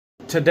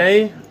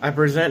Today, I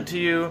present to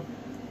you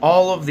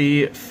all of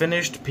the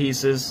finished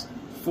pieces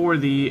for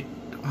the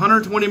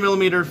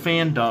 120mm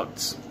fan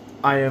ducts.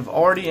 I have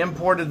already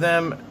imported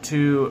them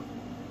to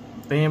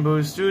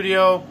Bambu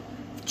Studio,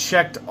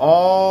 checked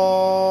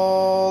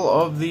all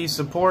of the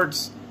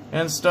supports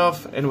and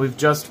stuff, and we've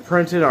just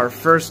printed our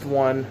first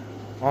one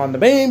on the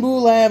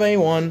Bambu Lab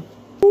A1.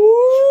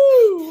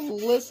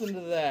 Woo! Listen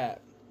to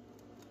that.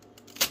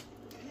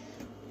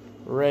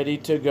 Ready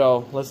to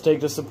go. Let's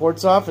take the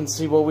supports off and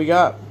see what we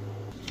got.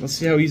 Let's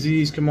see how easy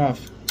these come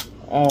off.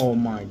 Oh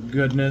my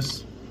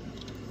goodness.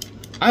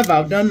 I've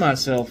outdone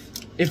myself.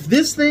 If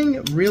this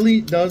thing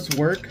really does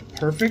work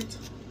perfect,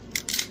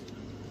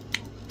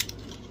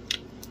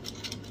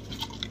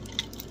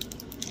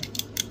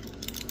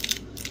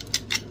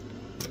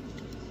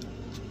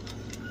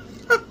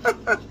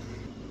 a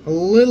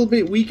little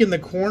bit weak in the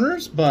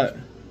corners, but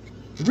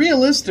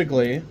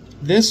realistically,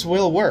 this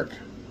will work.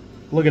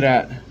 Look at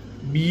that.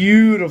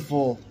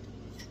 Beautiful.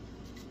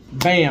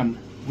 Bam.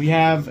 We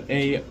have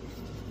a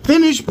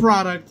finished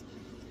product,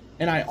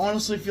 and I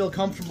honestly feel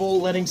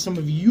comfortable letting some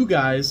of you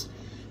guys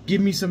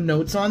give me some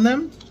notes on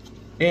them,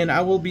 and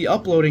I will be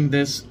uploading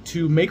this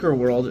to Maker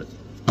World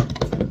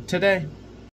today.